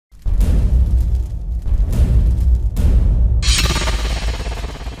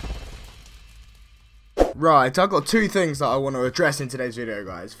Right, I've got two things that I want to address in today's video,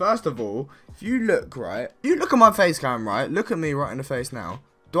 guys. First of all, if you look, right, you look at my face cam, right, look at me right in the face now.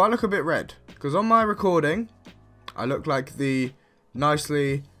 Do I look a bit red? Because on my recording, I look like the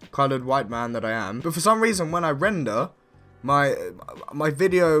nicely coloured white man that I am. But for some reason, when I render, my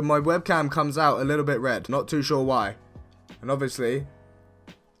video, my webcam comes out a little bit red. Not too sure why. And obviously,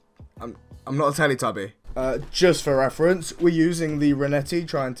 I'm not a Teletubby. Just for reference, we're using the Renetti,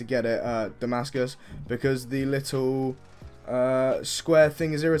 trying to get it Damascus, because the little square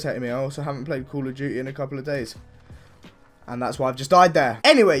thing is irritating me. I also haven't played Call of Duty in a couple of days, and that's why I've just died there.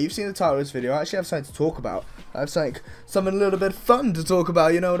 Anyway, you've seen the title of this video. I actually have something to talk about. I have something a little bit fun to talk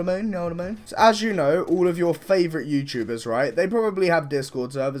about, you know what I mean? You know what I mean? So as you know, all of your favourite YouTubers, right, they probably have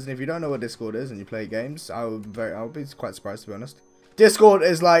Discord servers, and if you don't know what Discord is and you play games, I'll be quite surprised, to be honest. Discord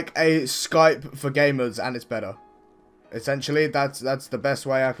is like a Skype for gamers, and it's better. Essentially, that's the best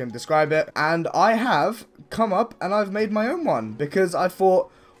way I can describe it. And I have come up and I've made my own one, because I thought,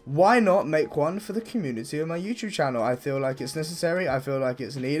 why not make one for the community of my YouTube channel? I feel like it's necessary. I feel like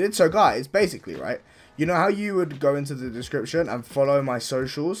it's needed. So guys, basically, right, you know how you would go into the description and follow my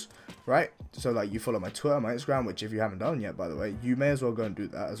socials, right? So like you follow my Twitter, my Instagram, which if you haven't done yet, by the way, you may as well go and do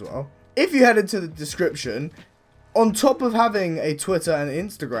that as well. If you head into the description, on top of having a Twitter and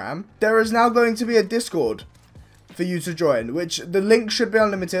Instagram, there is now going to be a Discord for you to join, which the link should be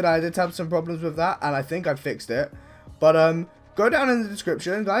unlimited. I did have some problems with that, and I think I fixed it. But go down in the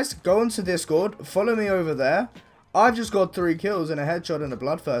description, guys. Go onto Discord. Follow me over there. I've just got 3 kills and a headshot and a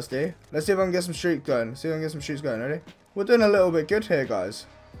bloodthirsty. Let's see if I can get some streaks going. See if I can get some streaks going. Ready? We're doing a little bit good here, guys.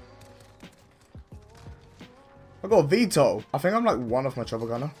 I got a VTOL. I think I'm like 1 off my chopper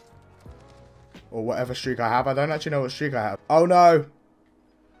gunner. Or whatever streak I have. I don't actually know what streak I have. Oh no.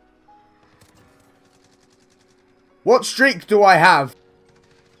 What streak do I have?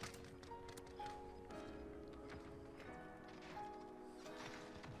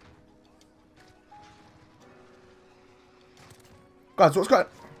 Guys,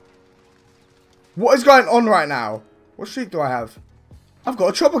 what is going on right now? What streak do I have? I've got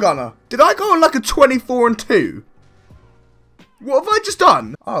a chopper gunner. Did I go on like a 24-2? What have I just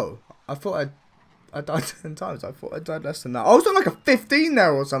done? Oh, I thought I died 10 times. I thought I died less than that. I was on like a 15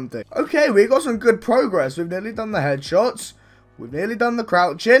 there or something. Okay, we got some good progress. We've nearly done the headshots. We've nearly done the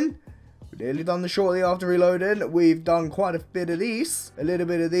crouching. We've nearly done the shortly after reloading. We've done quite a bit of these. A little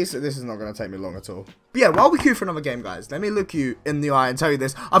bit of these. This is not going to take me long at all. But yeah, while we queue for another game, guys, let me look you in the eye and tell you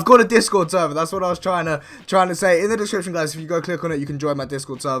this. I've got a Discord server. That's what I was trying to say. In the description, guys, if you go click on it, you can join my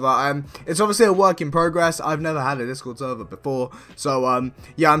Discord server. It's obviously a work in progress. I've never had a Discord server before. So,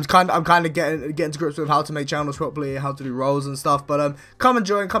 yeah, I'm kind of getting to grips with how to make channels properly, how to do roles and stuff. But, come and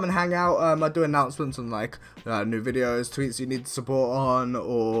join, come and hang out. I do announcements on, like, new videos, tweets you need support on,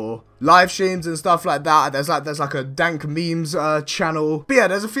 or live streams and stuff like that. There's like a dank memes channel. But yeah,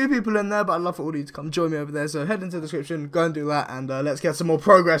 there's a few people in there, but I'd love for all of you to come join me over there. So head into the description, go and do that, and let's get some more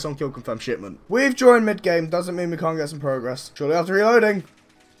progress on kill confirm shipment. We've joined mid game, doesn't mean we can't get some progress. Shortly after reloading.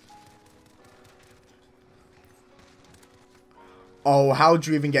 Oh, how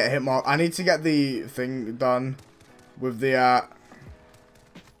do you even get a hit mark? I need to get the thing done with the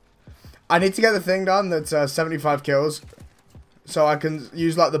I need to get the thing done that's 75 kills, so I can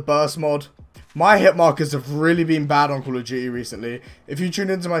use like the burst mod. My hit markers have really been bad on Call of Duty recently. If you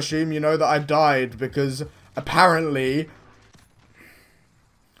tuned into my stream, you know that I died because apparently,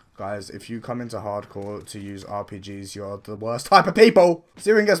 guys, if you come into hardcore to use RPGs, you're the worst type of people.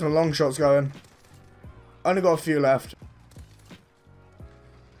 See if we can get some long shots going. Only got a few left.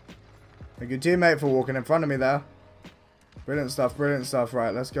 Thank you, teammate, for walking in front of me there. Brilliant stuff, brilliant stuff.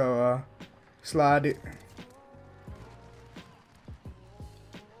 Right, let's go slide it.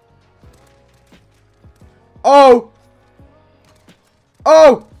 Oh!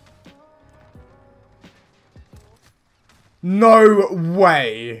 Oh! No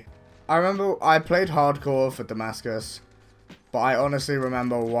way! I remember I played hardcore for Damascus, but I honestly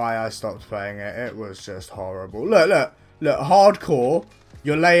remember why I stopped playing it. It was just horrible. Look, look, look, hardcore,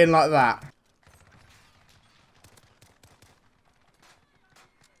 you're laying like that.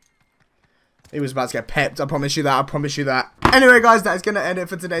 He was about to get pepped, I promise you that, I promise you that. Anyway, guys, that is going to end it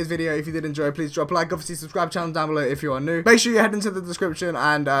for today's video. If you did enjoy, please drop a like. Obviously, subscribe to the channel down below if you are new. Make sure you head into the description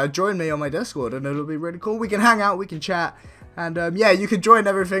and join me on my Discord, and it'll be really cool. We can hang out, we can chat, and yeah, you can join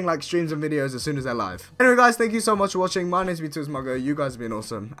everything like streams and videos as soon as they're live. Anyway, guys, thank you so much for watching. My name's BTwizMugger. You guys have been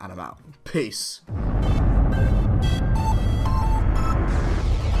awesome, and I'm out. Peace.